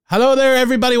Hello there,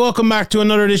 everybody. Welcome back to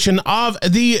another edition of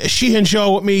the Sheehan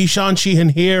Show with me, Sean Sheehan,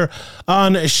 here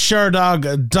on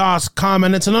Sherdog.com.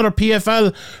 And it's another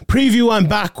PFL preview I'm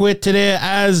back with today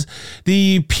as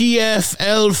the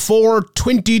PFL 4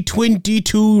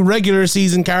 2022 regular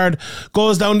season card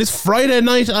goes down this Friday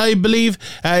night, I believe.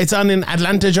 It's on in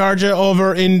Atlanta, Georgia,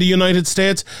 over in the United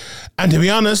States. And to be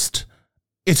honest,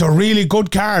 it's a really good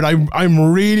card.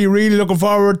 I'm really looking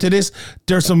forward to this.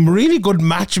 There's some really good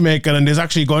matchmaking, and it's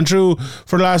actually gone through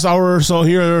for the last hour or so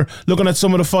here, looking at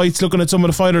some of the fights, looking at some of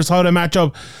the fighters, how they match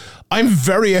up. I'm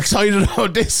very excited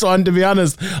about this one, to be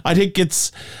honest. I think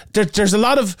there's a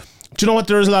lot of, do you know what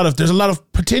there's a lot of? There's a lot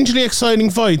of potentially exciting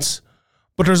fights,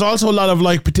 but there's also a lot of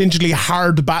potentially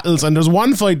hard battles, and there's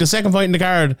one fight, the second fight in the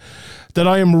card, that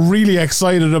I am really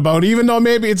excited about, even though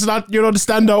maybe it's not, the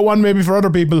standout one maybe for other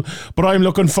people, but I'm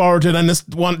looking forward to it, and that's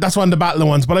one of the battle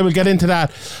ones, but I will get into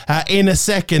that in a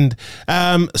second.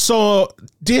 So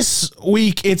this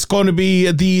week it's going to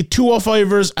be the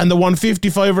 205ers and the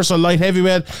 155ers, so light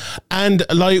heavyweight and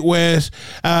lightweight,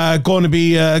 going to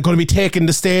be taking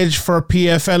the stage for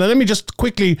PFL. And let me just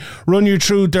quickly run you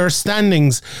through their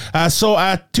standings. So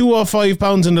at 205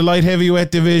 pounds in the light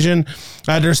heavyweight division,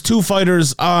 there's two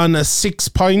fighters on 6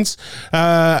 points,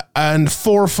 and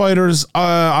 4 fighters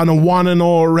on a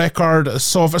 1-0 record.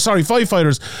 5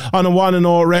 fighters on a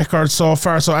 1-0 record so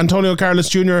far. So Antonio Carlos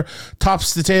Jr.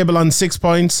 tops the table on 6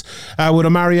 points, with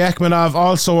Omari Akhmedov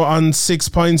also on 6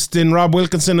 points. Then Rob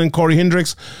Wilkinson and Corey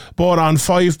Hendricks both on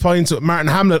 5 points, with Martin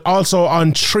Hamlet also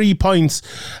on 3 points,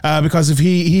 because if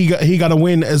he got a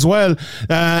win as well.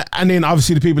 And then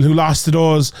obviously the people who lost to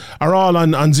those are all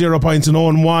on 0 points and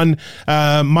 0-1.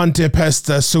 Monte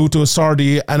Pesta, Soto,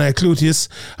 Sordi, and Clutius,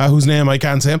 whose name I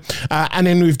can't say. And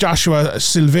then we've Joshua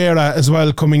Silveira as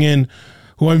well coming in,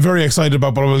 who I'm very excited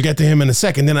about, but we'll get to him in a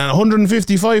second. Then at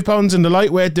 155 pounds in the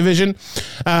lightweight division,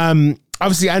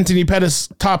 obviously Anthony Pettis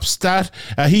tops that.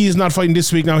 He is not fighting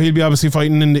this week now. He'll be obviously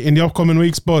fighting in the upcoming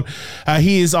weeks, but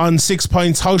he is on 6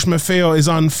 points. Haush Maffeo is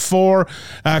on 4.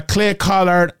 Clay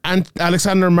Collard, and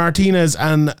Alexander Martinez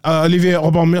and Olivier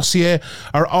Aubin-Mercier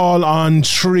are all on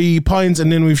 3 points.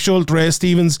 And then we've Schultz, Ray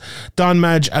Stevens, Don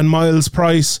Madge and Miles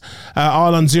Price,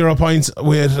 all on 0 points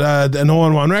with an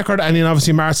 0-1 record. And then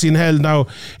obviously Marcin Held now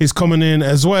is coming in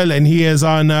as well, and he is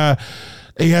on...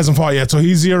 he hasn't fought yet, so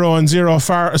he's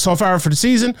 0-0 so far for the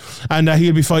season, and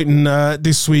he'll be fighting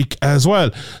this week as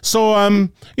well. So,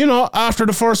 after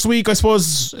the first week, I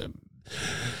suppose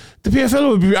the PFL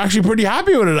would be actually pretty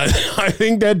happy with it. I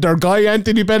think that their guy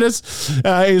Anthony Pettis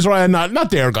is right,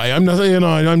 not their guy. I'm not,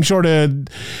 I'm sure they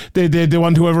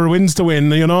want whoever wins to win,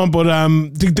 But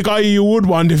the guy you would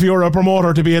want if you're a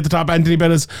promoter to be at the top, Anthony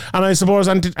Pettis, and I suppose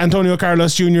Antonio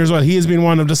Carlos Jr. as well. He has been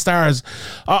one of the stars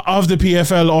of the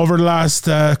PFL over the last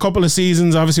couple of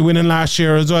seasons. Obviously, winning last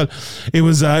year as well. It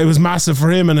was massive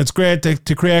for him, and it's great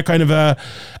to create kind of a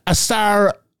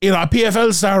star, a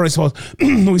PFL star, I suppose.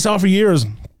 We saw for years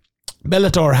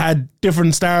Bellator had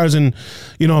different stars, and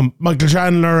Michael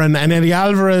Chandler and Eddie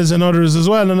Alvarez and others as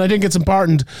well, and I think it's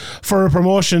important for a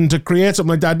promotion to create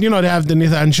something like that. They have the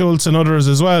Nathan Schultz and others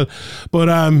as well, but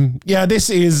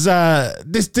this is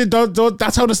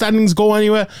that's how the standings go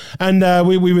anyway, and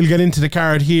we will get into the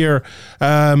card here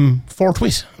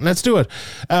forthwith. Let's do it.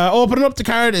 Opening up the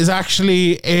card is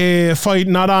actually a fight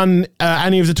not on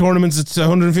any of the tournaments. It's a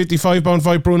 155 pound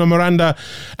fight, Bruno Miranda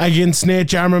against Nate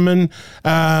Jammerman.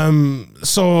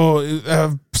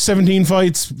 17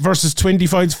 fights versus 20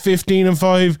 fights,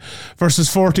 15-5 versus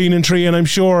 14-3, and I'm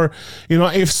sure,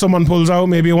 if someone pulls out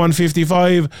maybe a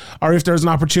 155, or if there's an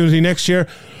opportunity next year,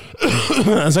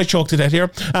 as I choked to death here,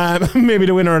 maybe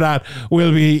the winner of that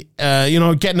will be,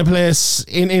 getting a place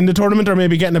in the tournament, or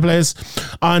maybe getting a place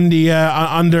on the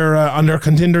under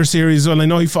contender series. Well, I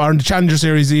know he fought on the challenger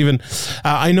series even.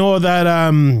 I know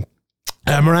that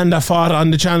Miranda fought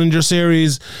on the Challenger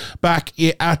Series back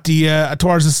at the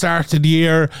towards the start of the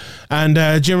year, and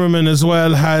Jimmerman as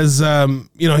well has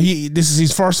this is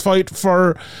his first fight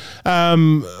for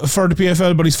the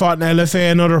PFL, but he's fought in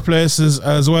LFA and other places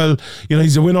as well.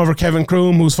 He's a win over Kevin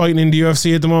Kroom, who's fighting in the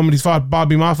UFC at the moment. He's fought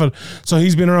Bobby Moffat, so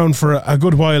he's been around for a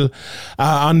good while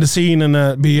on the scene, and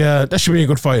that should be a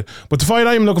good fight. But the fight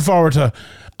I'm looking forward to,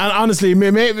 and honestly,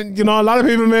 a lot of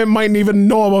people mightn't even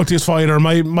know about this fight, or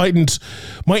mightn't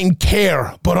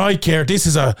care, but I care. This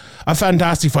is a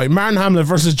fantastic fight. Martin Hamlet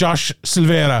versus Josh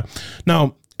Silveira.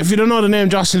 Now, if you don't know the name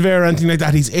Josh Silveira or anything like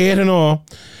that, he's 8-0.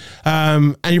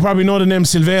 And you probably know the name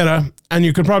Silveira, and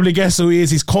you could probably guess who he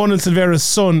is. He's Conan Silveira's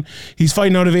son. He's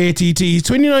fighting out of ATT. He's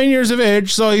 29 years of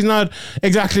age, so he's not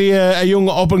exactly a young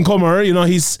up-and-comer. You know,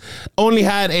 he's only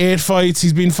had 8 fights.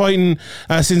 He's been fighting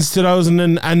since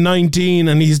 2019,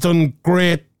 and he's done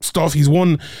great stuff. He's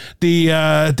won the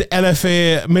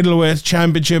LFA middleweight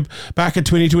championship back in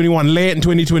 2021, late in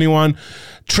 2021.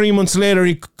 3 months later,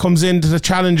 he comes into the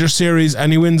Challenger Series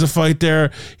and he wins a fight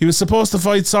there. He was supposed to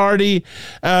fight Sardi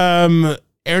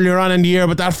earlier on in the year,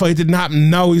 but that fight didn't happen.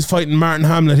 Now he's fighting Martin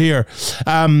Hamlet here.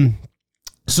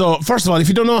 So first of all, if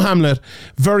you don't know Hamlet,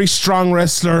 very strong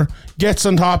wrestler, gets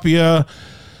on top of you,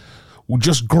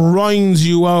 just grinds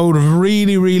you out.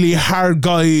 Really, really hard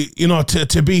guy, you know,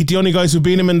 to beat. The only guys who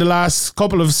beat him in the last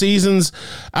couple of seasons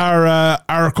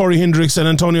are Corey Hendricks and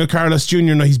Antonio Carlos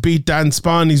Jr. Now, he's beat Dan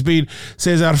Spahn, he's beat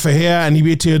Cesar Fejea, and he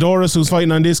beat Theodoros, who's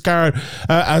fighting on this card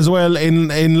as well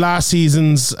in last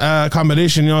season's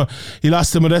competition. You know, he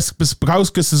lost to Modestas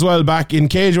Bukauskas as well back in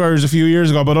Cage Warriors a few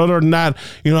years ago. But other than that,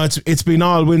 you know, it's been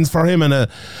all wins for him, and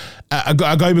a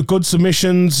guy with good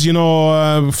submissions, you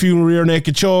know, a few rear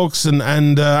naked chokes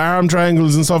and arm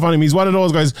triangles and stuff on him. He's one of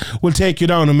those guys who will take you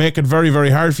down and make it very, very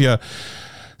hard for you.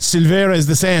 Silveira is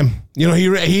the same. You know,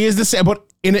 he is the same, but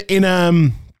in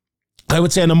I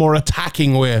would say in a more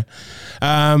attacking way.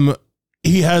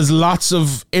 He has lots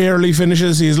of early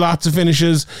finishes. He has lots of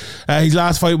finishes. His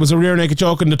last fight was a rear naked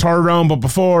choke in the 3rd round, but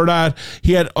before that,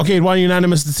 he had one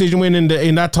unanimous decision win in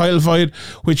that title fight,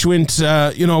 which went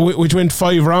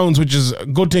 5 rounds, which is a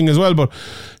good thing as well. But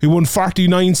he won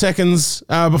 49 seconds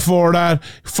before that,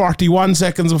 41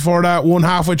 seconds before that, won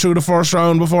halfway through the 1st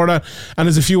round before that, and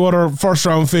there's a few other 1st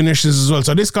round finishes as well.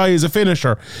 So this guy is a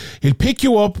finisher. He'll pick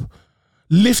you up,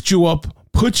 lift you up,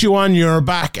 put you on your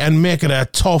back and make it a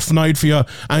tough night for you,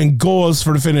 and goals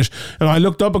for the finish. And I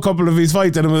looked up a couple of his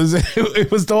fights, and it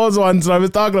was those ones that I was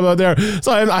talking about there.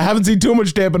 So I haven't seen too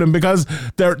much tape of him because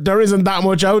there isn't that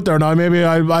much out there now. Maybe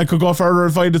I could go further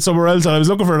and find it somewhere else, and I was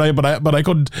looking for it, but I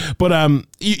couldn't. But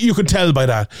you could tell by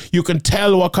that. You can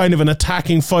tell what kind of an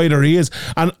attacking fighter he is,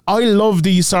 and I love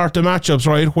these sort of matchups,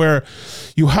 right, where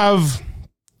you have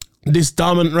this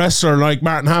dominant wrestler like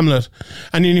Martin Hamlet,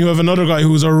 and then you have another guy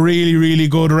who's a really, really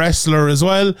good wrestler as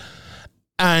well,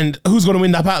 and who's going to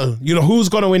win that battle? You know, who's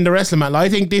going to win the wrestling battle? I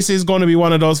think this is going to be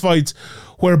one of those fights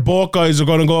where both guys are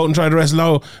going to go out and try to wrestle.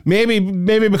 Now, maybe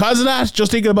because of that,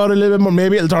 just thinking about it a little bit more,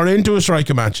 maybe it'll turn into a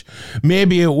striker match.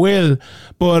 Maybe it will,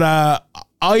 but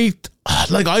I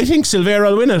think Silveira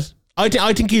will win it. I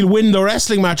think he'll win the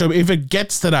wrestling matchup if it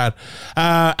gets to that.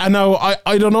 And now,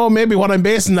 I don't know, maybe what I'm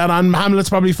basing that on, Hamlet's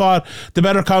probably fought the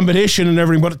better competition and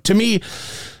everything, but to me,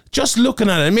 just looking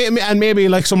at it, and maybe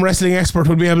like some wrestling expert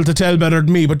would be able to tell better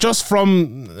than me, but just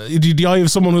from the eye of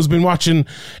someone who's been watching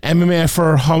MMA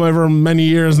for however many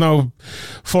years now,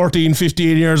 14,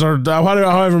 15 years, or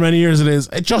however many years it is,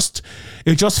 it just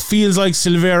feels like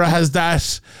Silveira has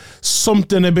that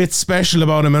something a bit special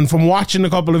about him. And from watching a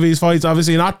couple of his fights,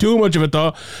 obviously not too much of it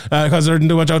though, because there isn't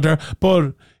too much out there,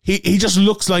 but he just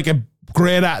looks like a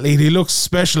great athlete. He looks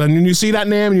special, and when you see that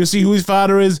name and you see who his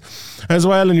father is as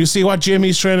well, and you see what gym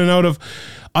he's training out of,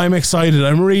 I'm excited.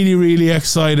 I'm really, really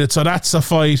excited. So that's a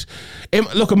fight. It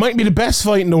might be the best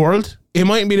fight in the world. It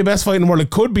might be the best fight in the world. It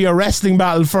could be a wrestling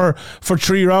battle for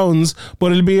 3 rounds,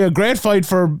 but it'll be a great fight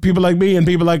for people like me and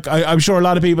people like, I'm sure a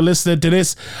lot of people listening to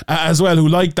this as well who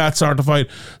like that sort of fight.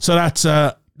 So that's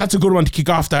a good one to kick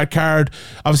off that card.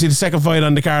 Obviously the second fight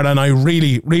on the card, and I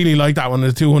really, really like that one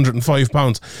at 205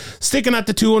 pounds. Sticking at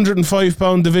the 205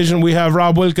 pound division, we have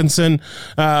Rob Wilkinson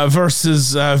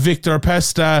versus Victor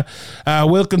Pesta.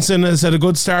 Wilkinson has had a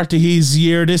good start to his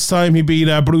year this time. He beat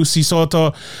Bruce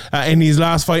Soto in his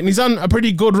last fight, and he's on a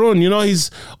pretty good run. You know, he's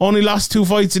only lost 2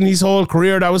 fights in his whole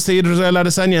career. That was Theodore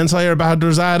Adesanya and Sire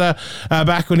Bahadurzada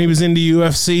back when he was in the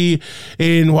UFC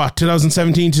in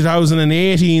 2017,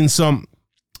 2018. So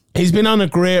he's been on a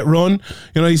great run.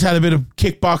 You know, he's had a bit of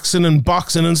kickboxing and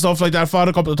boxing and stuff like that. Fought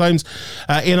a couple of times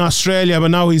in Australia, but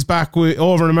now he's back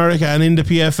over in America and in the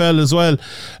PFL as well.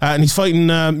 And he's fighting,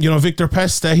 Victor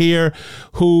Pesta here,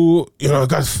 who,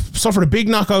 suffered a big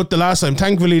knockout the last time.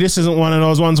 Thankfully, this isn't one of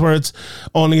those ones where it's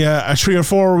only a 3 or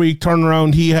 4 week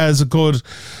turnaround. He has a good,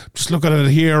 just looking at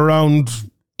it here, around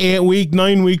 9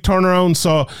 week turnaround,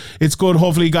 so it's good.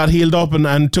 Hopefully he got healed up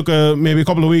and took maybe a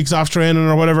couple of weeks off training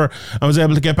or whatever, and was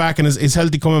able to get back and is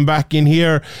healthy coming back in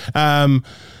here. And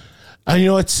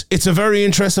it's a very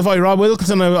interesting fight. Rob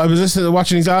Wilkinson, I was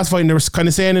watching his last fight, and they were kind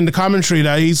of saying in the commentary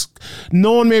that he's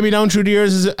known maybe down through the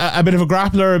years as a bit of a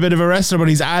grappler, a bit of a wrestler, but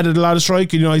he's added a lot of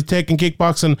striking. You know, he's taking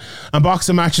kickboxing and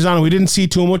boxing matches on. We didn't see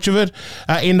too much of it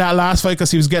in that last fight because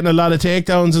he was getting a lot of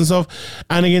takedowns and stuff.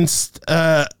 And against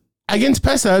against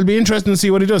Pesta, it'll be interesting to see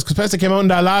what he does, because Pesta came out in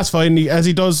that last fight, and as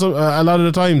he does a lot of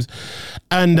the times,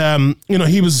 and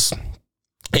he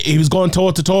was going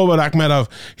toe to toe with Akhmedov.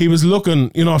 He was looking,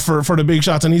 for the big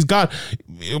shots, and he's got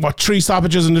 3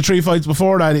 stoppages in the 3 fights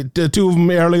before that. 2 of them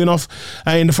early enough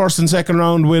in the first and second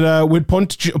round with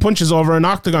punches over an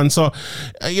octagon. So,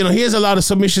 he has a lot of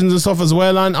submissions and stuff as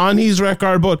well on his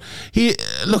record. But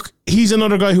he's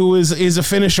another guy who is a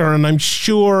finisher, and I'm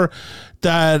sure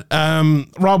that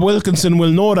Rob Wilkinson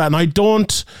will know that, and I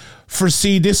don't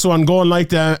foresee this one going like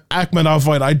the Akhmedov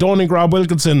fight. I don't think Rob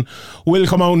Wilkinson will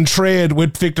come out and trade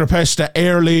with Victor Pesta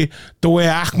early the way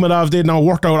Akhmedov did. Now, it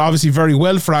worked out obviously very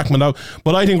well for Akhmedov,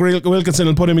 but I think Wilkinson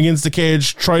will put him against the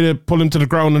cage, try to pull him to the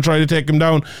ground and try to take him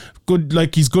down. Good,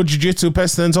 he's good jiu-jitsu,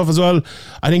 Pesta and stuff as well.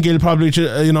 I think he'll probably,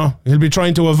 he'll be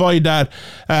trying to avoid that,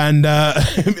 and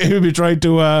he'll be trying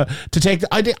to take.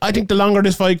 I think the longer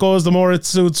this fight goes, the more it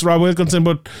suits Rob Wilkinson,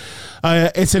 but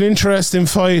it's an interesting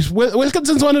fight.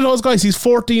 Wilkinson's one of those guys. He's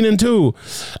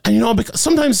 14-2, and because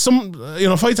sometimes some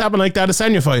fights happen like that.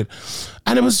 Adesanya fight,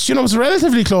 and it was a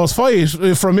relatively close fight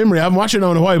from memory. I haven't watched it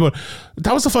now in a while, but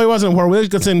that was the fight, wasn't it, where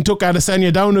Wilkinson took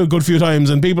Adesanya down a good few times,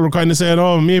 and people were kind of saying,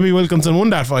 "Oh, maybe Wilkinson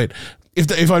won that fight."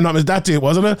 If I'm not mistaken, that's it,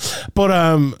 wasn't it?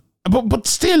 But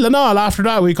still and all, after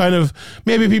that, we kind of,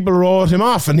 maybe people wrote him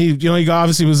off, and he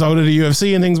obviously was out of the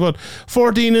UFC and things, but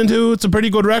 14-2, it's a pretty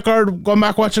good record. Going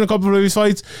back watching a couple of his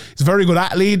fights, he's a very good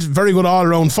athlete, very good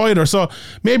all-around fighter, so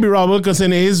maybe Rob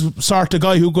Wilkinson is sort of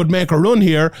guy who could make a run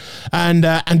here and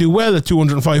do well at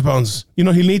 205 pounds.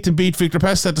 He'll need to beat Victor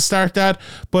Pesta to start that,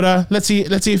 but let's see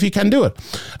if he can do it.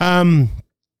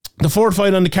 The 4th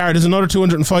fight on the card is another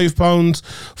 205 pounds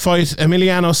fight.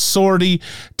 Emiliano Sordi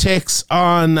takes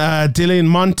on Dylan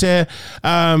Monte.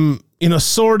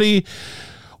 Sordi,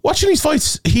 watching these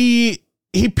fights, he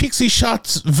picks his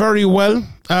shots very well.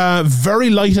 Very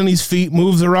light on his feet,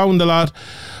 moves around a lot.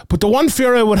 But the one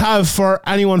fear I would have for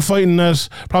anyone fighting at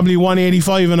probably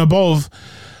 185 and above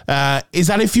is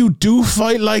that if you do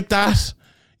fight like that,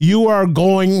 you are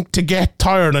going to get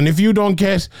tired, and if you don't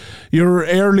get your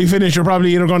early finish, you're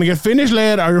probably either going to get finished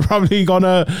late, or you're probably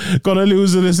gonna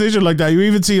lose a decision like that. You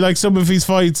even see some of his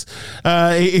fights,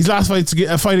 his last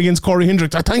fight against Corey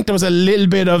Hendricks, I think there was a little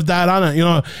bit of that on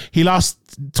it. He lost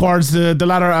towards the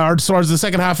latter, or towards the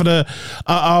second half of the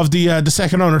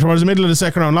second round, or towards the middle of the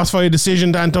second round, lost by a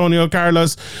decision to Antonio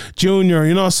Carlos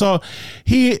Jr. So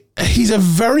he's a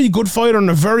very good fighter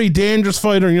and a very dangerous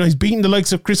fighter. He's beaten the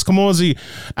likes of Chris Camozzi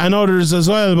and others as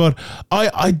well, but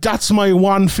I that's my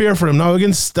one fear for him. Now,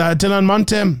 against Dylan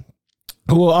Monte,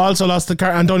 who also lost to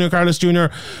Antonio Carlos Jr.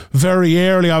 very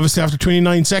early, obviously after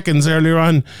 29 seconds earlier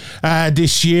on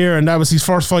this year, and that was his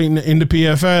first fight in the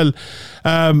PFL.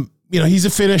 He's a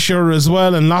finisher as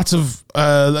well, and lots of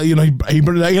he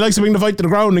likes to bring the fight to the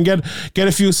ground and get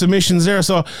a few submissions there.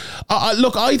 So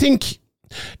look, I think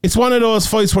it's one of those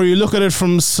fights where you look at it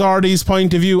from Sordi's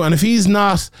point of view, and if he's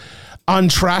not on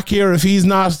track here, if he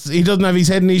doesn't have his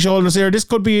head and his shoulders here, this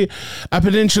could be a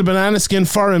potential banana skin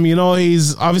for him.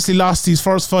 He's obviously lost his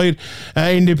first fight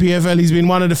in the PFL. He's been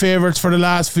one of the favourites for the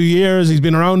last few years. He's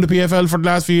been around the PFL for the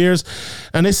last few years,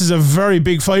 and this is a very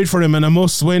big fight for him and a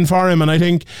must win for him. And I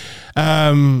think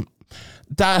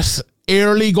that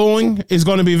early going is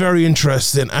going to be very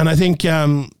interesting. And I think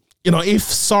if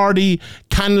Sordi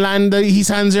can land his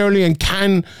hands early and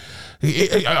can,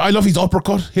 I love his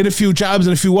uppercut, hit a few jabs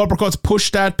and a few uppercuts, push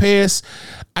that pace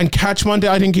and catch Monte,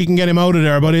 I think he can get him out of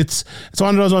there. But it's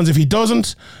one of those ones, if he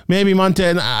doesn't, maybe Monte,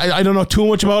 and I don't know too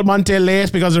much about Monte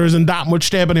late, because there isn't that much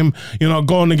step in him,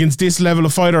 going against this level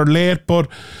of fighter late, but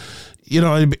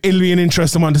it'll be an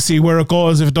interesting one to see where it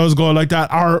goes, if it does go like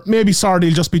that, or maybe Sordi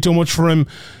will just be too much for him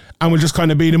and we'll just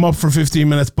kind of beat him up for 15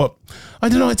 minutes. But I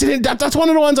don't know, that's one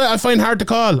of the ones I find hard to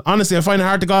call. Honestly, I find it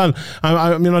hard to call.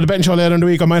 The betting show later in the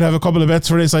week, I might have a couple of bets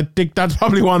for this. I think that's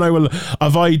probably one I will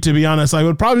avoid, to be honest. I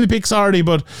would probably pick Sordi,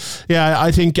 but yeah,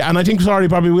 I think Sordi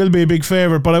probably will be a big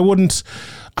favourite, but I wouldn't.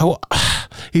 I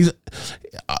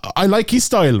like his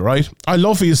style, right? I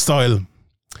love his style.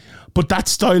 But that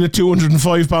style at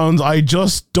 205 pounds, I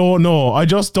just don't know. I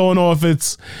just don't know if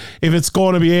it's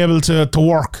going to be able to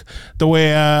work the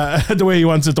way he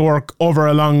wants it to work over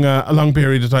a long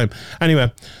period of time. Anyway,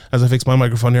 as I fix my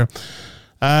microphone here,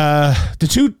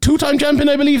 the two-time champion,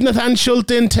 I believe, Nathan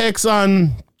Schulte, takes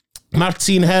on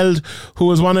Martin Held, who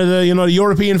was one of the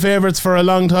European favourites for a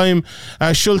long time.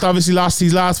 Schulte obviously lost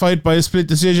his last fight by a split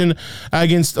decision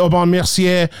against Aubin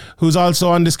Mercier, who's also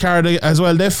on this card as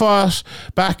well. They fought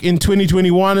back in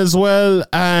 2021 as well,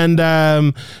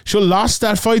 and Schulte lost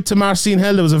that fight to Martin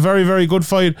Held. It was a very, very good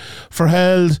fight for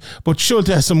Held, but Schulte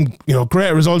has some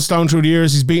great results down through the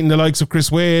years. He's beaten the likes of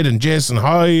Chris Wade and Jason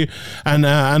Hoy and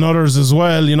others as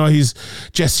well. He's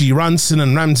Jesse Ranson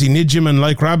and Ramsey Nijim and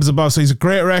like Rabzabov, so he's a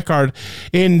great record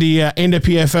in the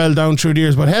PFL down through the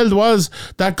years. But Held was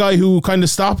that guy who kind of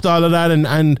stopped all of that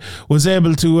and was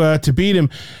able to beat him.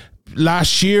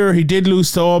 Last year he did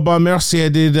lose to Aubin Mercier,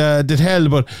 did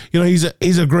Held, but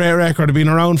he's a great record, been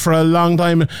around for a long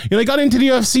time. He got into the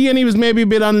UFC and he was maybe a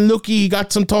bit unlucky. He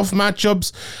got some tough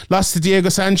matchups, lost to Diego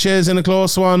Sanchez in a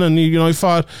close one, and he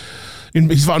fought.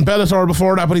 He's fought in Bellator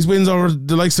before that, but his wins over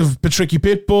the likes of Patricky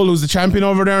Pitbull, who's the champion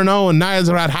over there now, and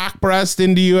Nasrat Hakparast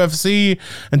in the UFC,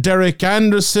 and Derek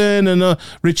Anderson, and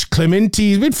Rich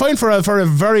Clementi. He's been fighting for a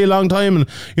very long time,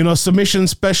 and submission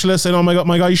specialist. I know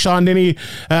my guy Sean Denny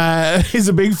is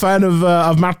a big fan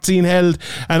of Martin Held,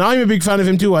 and I'm a big fan of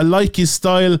him too. I like his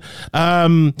style.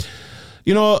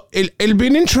 It'll be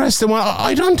an interesting one.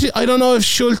 I don't know if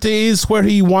Schulte is where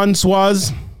he once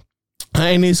was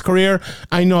in his career.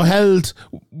 I know Held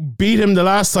beat him the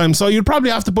last time, so you'd probably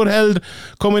have to put Held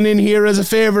coming in here as a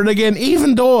favourite again,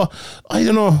 even though I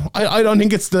don't know, I don't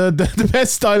think it's the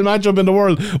best style matchup in the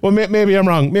world. Well, maybe I'm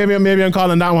wrong, maybe I'm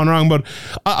calling that one wrong, but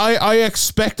I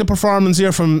expect a performance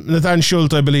here from Nathan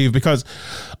Schulte, I believe, because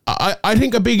I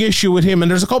think a big issue with him, and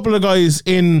there's a couple of guys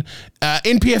in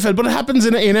PFL, but it happens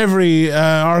in every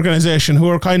organisation, who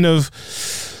are kind of,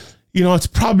 it's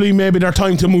probably maybe their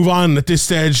time to move on at this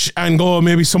stage and go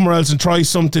maybe somewhere else and try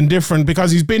something different,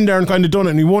 because he's been there and kind of done it,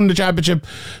 and he won the championship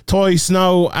twice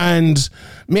now, and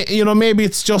maybe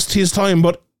it's just his time.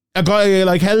 But a guy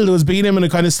like Held who has beat him and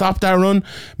kind of stopped that run,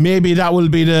 maybe that will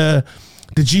be the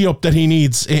G-up that he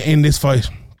needs in this fight.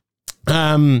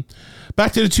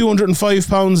 Back to the 205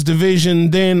 pounds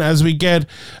division then, as we get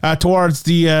towards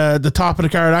the top of the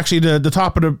card. Actually, the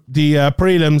top of the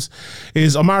prelims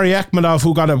is Omari Akhmedov,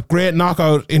 who got a great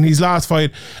knockout in his last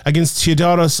fight against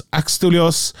Theodoros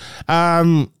Axtoulios.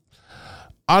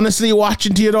 Honestly,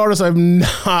 watching Theodoros, I'm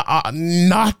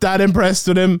not that impressed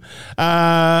with him.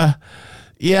 Yeah,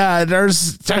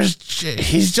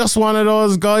 he's just one of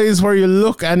those guys where you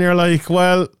look and you're like,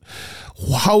 well,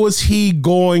 how is he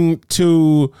going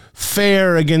to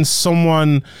fare against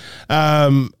someone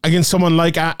like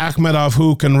Akhmedov,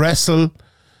 who can wrestle,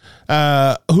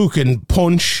 who can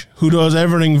punch, who does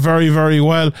everything very, very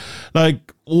well?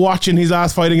 Like, watching his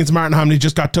last fight against Martin Hamlin, he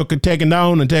just got taken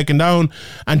down. And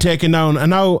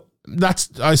now,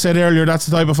 I said earlier, that's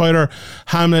the type of fighter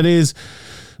Hamlet is.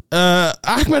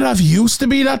 Akhmedov used to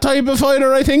be that type of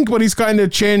fighter, I think, but he's kind of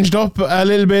changed up a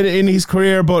little bit in his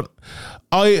career. But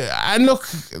look,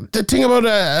 the thing about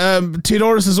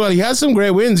Theodoros as well, he has some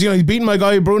great wins. He's beaten my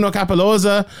guy Bruno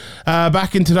Capoloza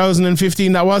back in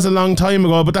 2015. That was a long time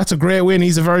ago, but that's a great win.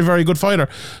 He's a very, very good fighter.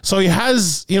 So he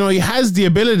has the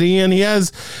ability, and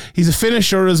he's a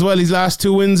finisher as well. His last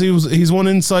two wins, he's won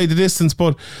inside the distance.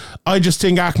 But I just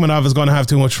think Akhmedov is going to have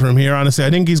too much for him here. Honestly, I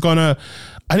think he's going to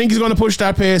push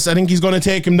that pace. I think he's going to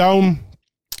take him down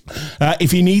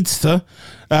if he needs to.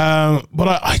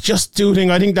 But I just do think,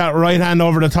 I think that right hand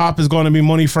over the top is going to be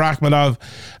money for Akhmedov,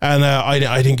 and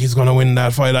I think he's going to win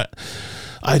that fight.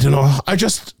 I don't know.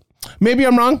 Maybe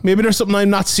I'm wrong. Maybe there's something I'm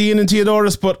not seeing in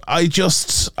Theodoros, but I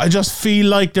just feel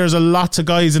like there's a lot of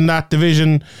guys in that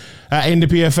division in the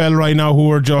PFL right now who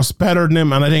are just better than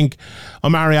him, and I think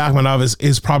Omari Akhmedov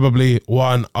is probably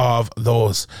one of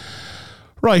those.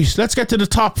 Right, let's get to the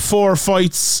top four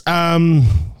fights. I'm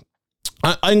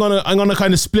gonna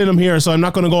kind of split them here, so I'm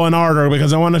not gonna go in order,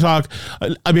 because I want to talk.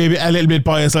 I may be a little bit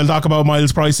biased. I'll talk about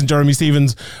Miles Price and Jeremy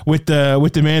Stevens with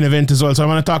the main event as well. So I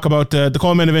want to talk about the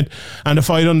co-main event and the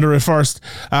fight under it first.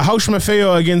 Haushma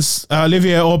Feyo against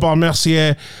Olivier Aubin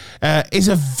Mercier is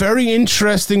a very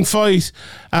interesting fight.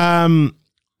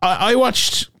 I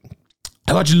watched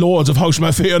loads of Haushma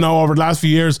Feyo now over the last few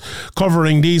years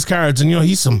covering these cards, and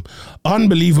he's some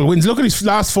unbelievable wins. Look at his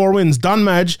last four wins: Don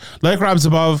Madge, like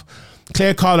Rabzabov,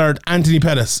 Clay Collard, Anthony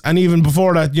Pettis, and even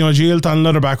before that, Gilton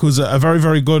Lutterback, who's a very,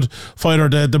 very good fighter,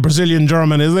 the Brazilian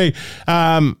German, isn't he?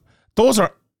 Those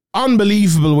are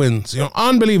unbelievable wins,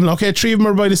 unbelievable. Okay, three of them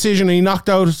are by decision, and he knocked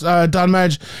out Don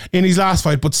Madge in his last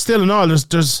fight, but still in all,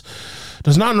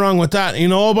 there's nothing wrong with that.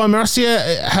 Aubin Mercier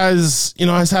has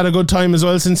had a good time as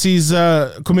well since he's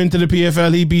come into the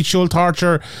PFL. He beat Schulte,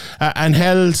 Archer, and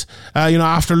Held,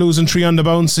 after losing 3 on the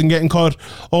bounce and getting cut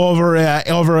over at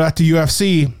the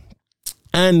UFC.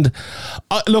 And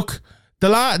look,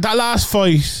 that last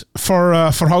fight for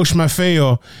Raush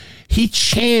Maffeo, he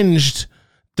changed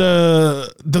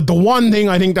the one thing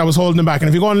I think that was holding him back. And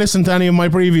if you go and listen to any of my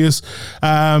previous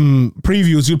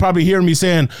previews, you'll probably hear me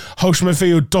saying Raush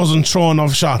Maffeo doesn't throw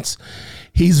enough shots.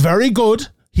 He's very good.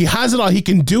 He has it all. He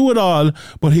can do it all,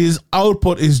 but his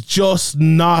output is just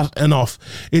not enough.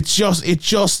 It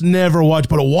just never was.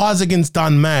 But it was against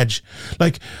Don Madge.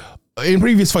 Like, in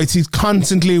previous fights, he's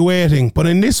constantly waiting. But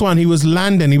in this one, he was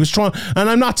landing. He was throwing. And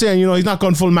I'm not saying, he's not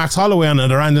going full Max Holloway on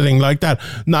it or anything like that.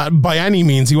 Not by any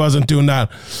means. He wasn't doing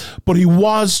that. But he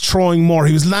was throwing more.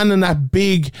 He was landing that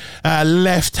big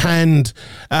left hand.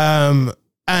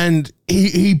 And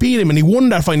he beat him and he won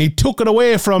that fight and he took it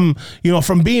away from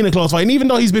being a close fight. And even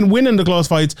though he's been winning the close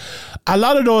fights, a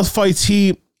lot of those fights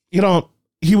he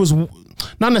was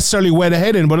not necessarily way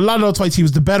ahead in, but a lot of those fights he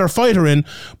was the better fighter in,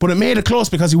 but it made it close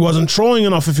because he wasn't throwing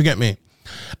enough, if you get me.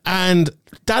 And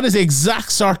that is the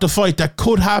exact sort of fight that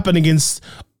could happen against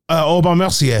Aubin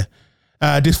Mercier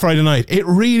this Friday night. It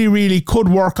really, really could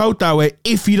work out that way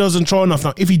if he doesn't throw enough.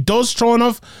 Now, if he does throw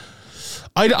enough,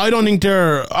 I think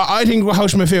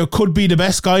Raush Maffeo could be the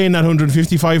best guy in that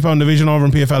 155-pound division over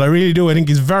in PFL. I really do. I think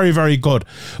he's very, very good.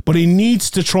 But he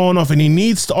needs to throw enough and he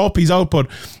needs to up his output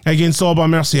against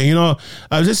Aubin Mercier.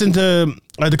 I was listening to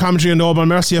the commentary on the Aubin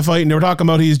Mercier fight and they were talking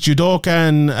about his judoka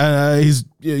and his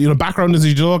background as a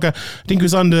judoka. I think he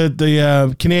was on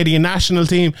the Canadian national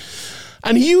team.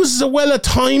 And he uses it well at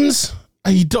times.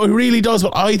 He really does.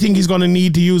 But I think he's going to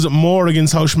need to use it more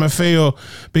against Raush Maffeo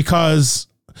because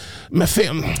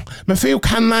Maffeo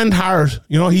can land hard.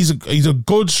 He's a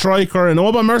good striker, and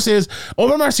Aubin Mercier,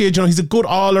 he's a good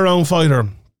all-around fighter.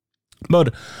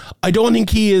 But I don't think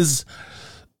he is.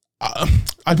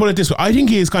 I'll put it this way. I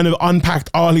think he has kind of unpacked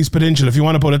all his potential, if you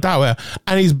want to put it that way.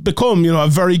 And he's become, a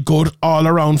very good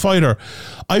all-around fighter.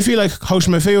 I feel like Raush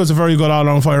Maffeo is a very good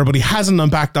all-around fighter, but he hasn't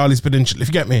unpacked all his potential, if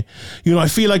you get me. I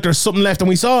feel like there's something left. And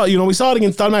we saw it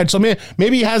against Don Madge. So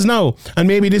maybe he has now. And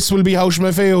maybe this will be Raush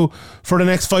Maffeo for the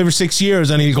next 5 or 6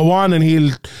 years. And he'll go on and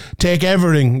he'll take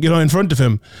everything, in front of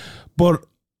him. But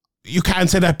you can't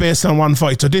say that based on one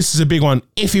fight. So this is a big one.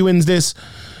 If he wins this,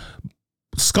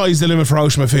 sky's the limit for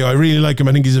Raush Maffeo. I really like him.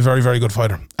 I think he's a very, very good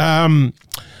fighter.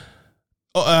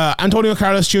 Antonio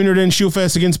Carlos Jr. then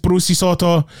shoe-face against Bruce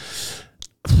Soto.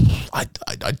 I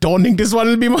don't think this one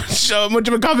will be much of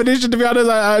a competition, to be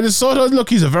honest. Soto, look,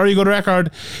 he's a very good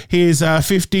record. He's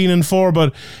 15-4,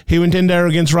 but he went in there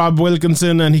against Rob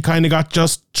Wilkinson and he kind of got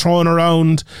just thrown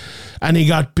around and he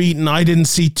got beaten. I didn't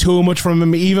see too much from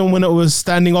him, even when it was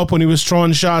standing up when he was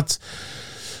throwing shots.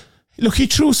 Look, he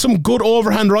threw some good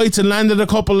overhand rights and landed a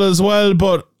couple as well,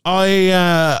 but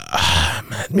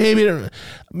maybe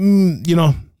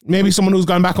someone who's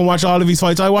gone back and watched all of his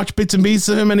fights. I watch bits and pieces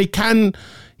of him and he can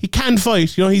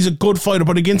fight. He's a good fighter,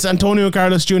 but against Antonio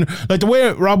Carlos Jr., like the way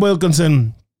Rob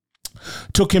Wilkinson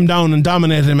took him down and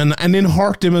dominated him and then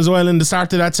hurt him as well in the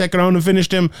start of that second round and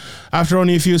finished him after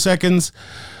only a few seconds.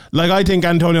 Like, I think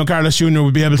Antonio Carlos Jr.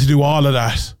 would be able to do all of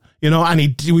that.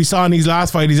 And we saw in his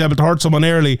last fight, he's able to hurt someone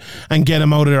early and get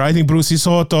him out of there. I think Bruce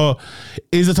Soto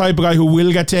is the type of guy who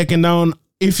will get taken down.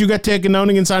 If you get taken down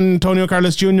against Antonio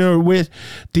Carlos Jr. with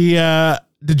the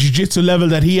jiu-jitsu level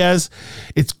that he has,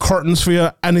 it's curtains for you.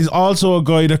 And he's also a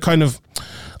guy that kind of...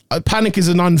 panic is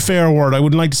an unfair word. I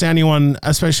wouldn't like to say anyone,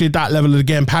 especially at that level of the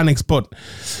game, panics, but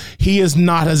he is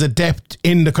not as adept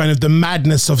in the kind of the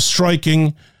madness of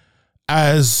striking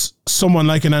as someone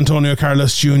like an Antonio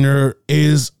Carlos Jr.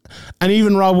 is. And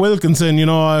even Rob Wilkinson,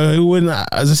 who wouldn't,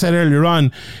 as I said earlier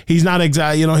on, he's not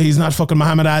he's not fucking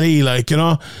Muhammad Ali, I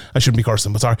shouldn't be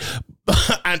cursing, but sorry.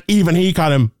 And even he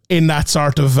caught him in that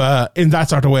sort of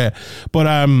way.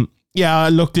 But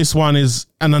look, this one is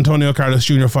an Antonio Carlos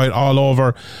Jr. fight all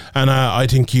over, and I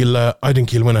think he'll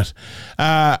win it.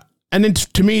 And then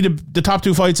to me, the top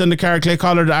two fights on the card, Clay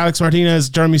Collard, Alex Martinez,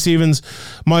 Jeremy Stevens,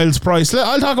 Miles Price.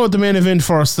 I'll talk about the main event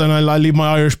first, and I'll leave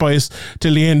my Irish bias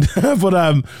till the end.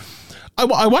 But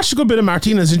I watched a good bit of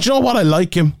Martinez, and you know what? I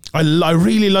like him. I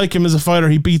really like him as a fighter.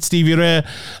 He beat Stevie Ray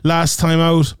last time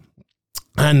out,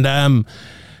 and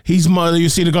you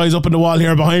see the guys up in the wall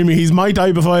here behind me. He's my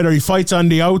type of fighter. He fights on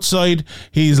the outside.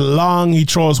 He's long. He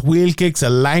throws wheel kicks. A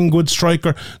languid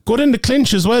striker. Good in the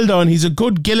clinch as well, though. And he's a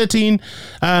good guillotine.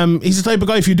 He's the type of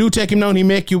guy, if you do take him down, he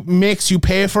makes you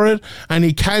pay for it. And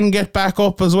he can get back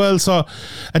up as well. So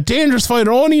a dangerous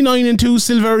fighter. Only 9-2,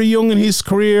 still very young in his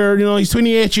career. He's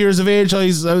 28 years of age.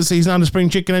 He's not a spring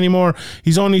chicken anymore.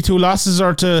 His only 2 losses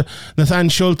are to Nathan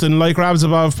Schultz and like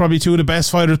Rabzabov, probably 2 of the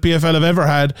best fighters PFL have ever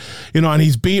had. And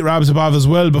he's beat beat Rabzabov as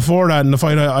well before that in the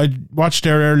fight I watched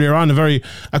there earlier on.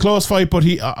 A close fight, but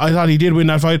I thought he did win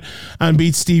that fight and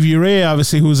beat Stevie Ray,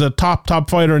 obviously, who's a top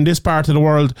fighter in this part of the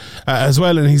world as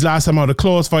well. And his last time out, a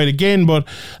close fight again, but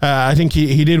I think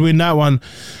he did win that one.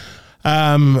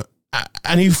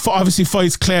 And he obviously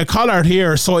fights Clay Collard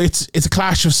here, so it's a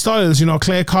clash of styles. You know,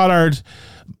 Clay Collard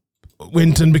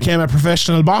went and became a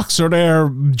professional boxer there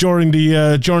during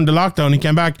the lockdown. He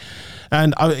came back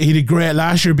and he did great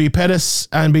last year, beat Pettis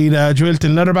and beat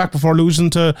Joelton Leatherback before losing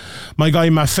to my guy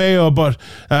Maffeo, but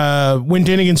went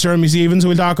in against Jeremy Stevens, who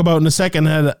we'll talk about in a second,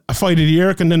 had a fight of the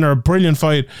year contender, a brilliant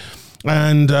fight.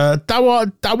 And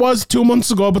that was 2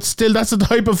 months ago, but still, that's the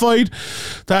type of fight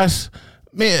that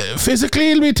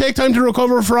physically it'll take time to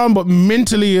recover from, but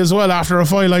mentally as well, after a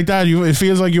fight like that, it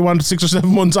feels like you want 6 or 7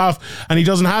 months off, and he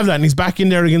doesn't have that, and he's back in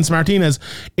there against Martinez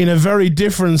in a very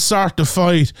different sort of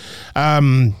fight.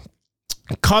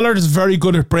 Collard is very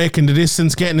good at breaking the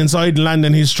distance, getting inside and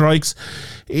landing his strikes.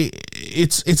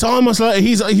 It's almost like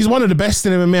he's one of the best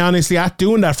in MMA, honestly, at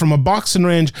doing that from a boxing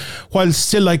range, while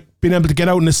still like being able to get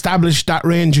out and establish that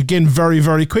range again very,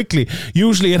 very quickly.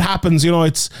 Usually it happens, you know,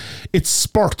 it's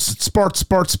spurts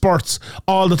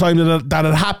all the time that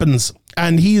it happens,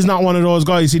 and he's not one of those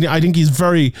guys. I think he's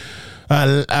very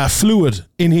fluid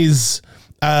in his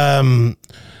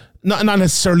not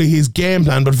necessarily his game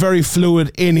plan, but very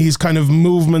fluid in his kind of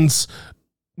movements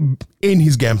in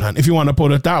his game plan, if you want to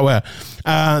put it that way.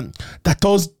 That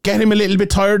does get him a little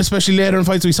bit tired, especially later in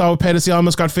fights. We saw with Pettis, he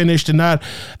almost got finished in that,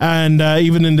 and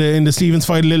even in the Stevens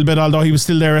fight a little bit, although he was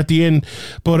still there at the end.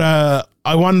 But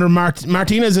I wonder,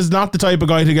 Martinez is not the type of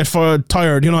guy to get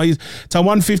tired. You know, it's at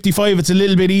 155. It's a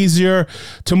little bit easier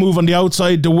to move on the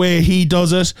outside the way he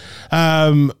does it.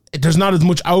 There's not as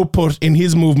much output in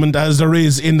his movement as there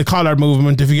is in the Collard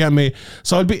movement, if you get me.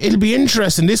 So it'll be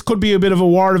interesting. This could be a bit of a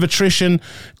war of attrition.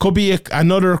 Could be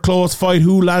another close fight.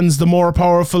 Who lands the more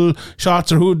powerful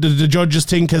shots, or who the judges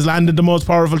think has landed the most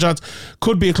powerful shots?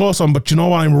 Could be a close one. But you know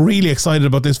what? I'm really excited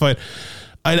about this fight.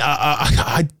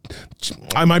 I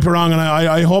might be wrong, and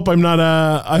I hope I'm not.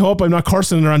 I hope I'm not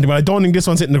cursing or anything, but I don't think this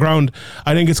one's hitting the ground.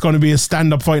 I think it's going to be a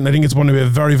stand-up fight, and I think it's going to be a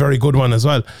very, very good one as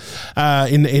well. I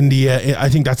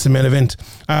think that's the main event.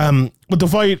 But the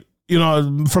fight, you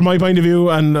know, from my point of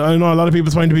view, and I know a lot of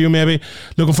people's point of view, maybe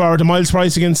looking forward to Miles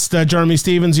Price against Jeremy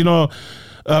Stevens. You know,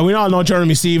 we all know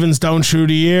Jeremy Stevens down through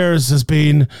the years has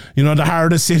been, you know, the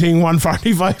hardest hitting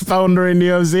 145 pounder in the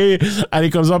UFC, and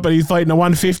he comes up and he's fighting a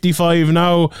 155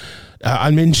 now.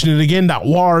 I'll mention it again, that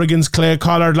war against Clay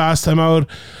Collard last time out,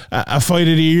 a fight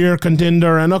of the year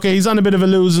contender. And okay, he's on a bit of a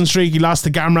losing streak. He lost to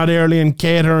Gamrot early and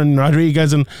Cater and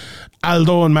Rodriguez and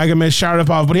Aldo and Magomed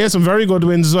Sharapov, but he has some very good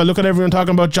wins as well. Look at everyone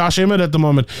talking about Josh Emmett at the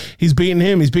moment. He's beaten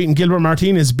him. He's beaten Gilbert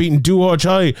Martinez. He's beaten Duo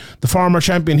Chai, the former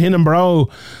champion Hinan Barrow.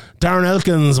 Darren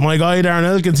Elkins, my guy Darren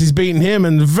Elkins, he's beaten him,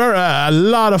 and a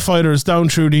lot of fighters down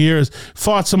through the years.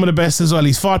 Fought some of the best as well.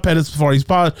 He's fought Pettis before, he's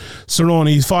fought Cerrone,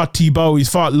 he's fought Thibault, he's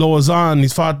fought Lozan,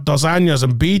 he's fought Dos Anjos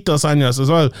and beat Dos Anjos as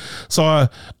well. So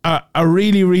a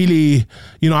really, really,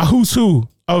 you know, a who's who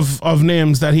of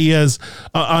names that he has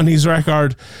on his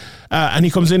record. And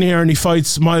he comes in here and he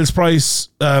fights Miles Price,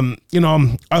 you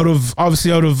know, out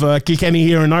of Kilkenny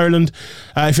here in Ireland.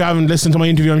 If you haven't listened to my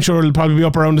interview, I'm sure it'll probably be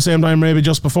up around the same time, maybe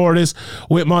just before this,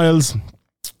 with Miles.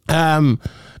 And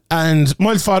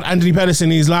Miles fought Anthony Pettis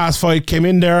in his last fight, came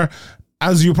in there,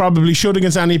 as you probably should,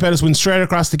 against Anthony Pettis, went straight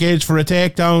across the cage for a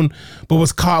takedown, but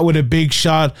was caught with a big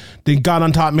shot. Then got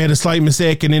on top, made a slight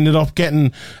mistake, and ended up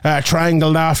getting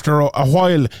triangled after a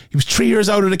while. He was 3 years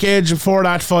out of the cage before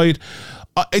that fight.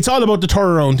 It's all about the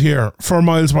turnaround here for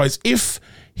Miles Price. If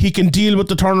he can deal with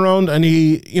the turnaround and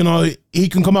he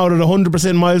can come out at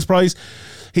 100% Miles Price,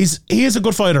 he is a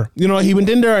good fighter. You know, he went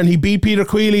in there and he beat Peter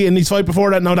Queally in his fight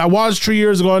before that. Now, that was 3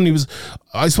 years ago, and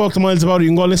I spoke to Miles about it.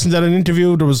 You can go listen to that in an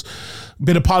interview. There was a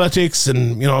bit of politics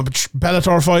and, you know,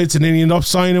 Bellator fights, and then he ended up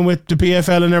signing with the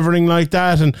PFL and everything like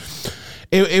that. And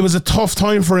it was a tough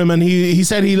time for him, and he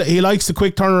said he likes the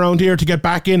quick turnaround here to get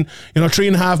back in. You know,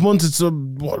 3.5 months. It's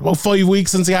about 5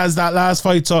 weeks since he has that last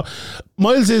fight. So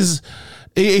Miles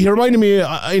he reminded me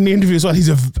in the interview as well. He's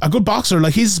a good boxer.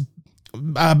 Like, he's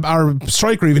our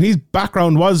striker, even his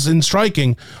background was in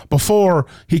striking before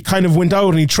he kind of went out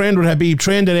and he trained with Habib,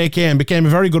 trained at AK, and became a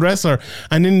very good wrestler,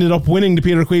 and ended up winning the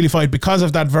Peter Queally fight because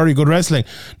of that very good wrestling.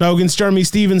 Now, against Jeremy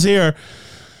Stevens here,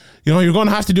 you know, you're going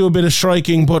to have to do a bit of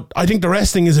striking, but I think the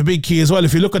wrestling is a big key as well.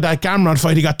 If you look at that Gamrot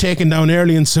fight, he got taken down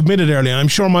early and submitted early, and I'm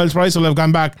sure Miles Price will have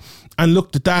gone back and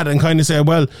looked at that and kind of said,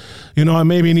 well, you know,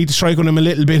 maybe you need to strike on him a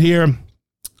little bit here,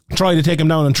 try to take him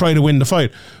down and try to win the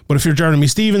fight. But if you're Jeremy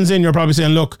Stevens you're probably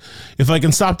saying, look, if I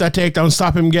can stop that takedown,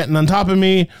 stop him getting on top of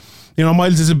me,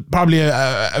 Miles is probably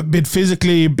a bit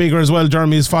physically bigger as well.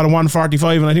 Jeremy has fought at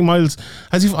 145, and I think Miles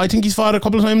he's fought a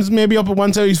couple of times, maybe up at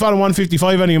 170. He's fought at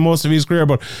 155 in most of his career,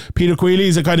 but Peter Queally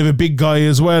is a kind of a big guy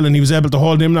as well, and he was able to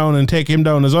hold him down and take him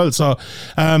down as well. So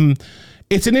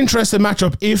it's an interesting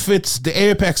matchup if it's the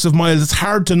apex of Miles. It's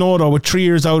hard to know though with 3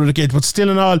 years out of the gate, but still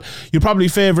in all, you probably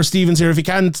favour Stevens here. If he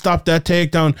can stop that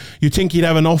takedown, you think he'd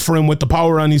have enough for him with the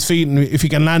power on his feet, and if he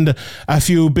can land a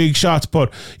few big shots.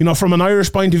 But from an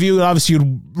Irish point of view, obviously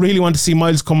you'd really want to see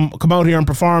Miles come out here and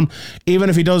perform, even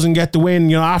if he doesn't get the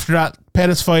win. After that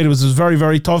Pettis fight, it was very,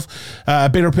 very tough, a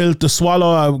bitter pill to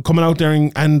swallow, coming out there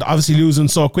and obviously losing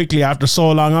so quickly after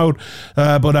so long out,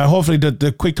 but hopefully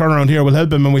the quick turnaround here will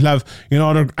help him, and we'll have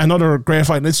another great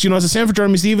fight. And it's it's the same for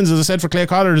Jeremy Stevens, as I said, for Clay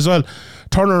Collard as well,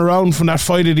 turning around from that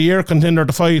fight of the year contender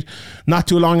to fight not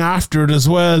too long after it as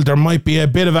well. There might be a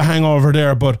bit of a hangover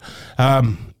there, but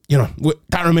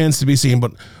that remains to be seen.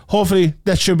 But hopefully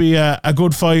that should be a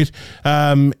good fight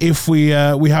if we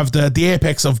have the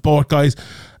apex of both guys,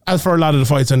 as for a lot of the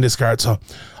fights on this card. So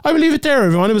I will leave it there,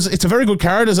 everyone. It's a very good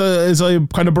card, as I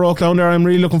kind of broke down there. I'm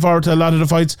really looking forward to a lot of the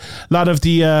fights, a lot of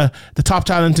the top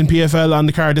talent in PFL on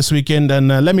the card this weekend. And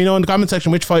let me know in the comment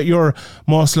section which fight you're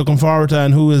most looking forward to,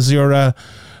 and who's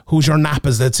your nap,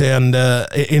 as they'd say, and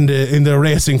in the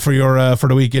racing for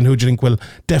the weekend. Who do you think will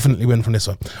definitely win from this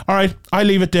one? All right, I'll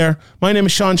leave it there. My name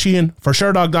is Sean Sheehan for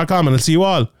Sherdog.com, and I'll see you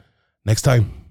all next time.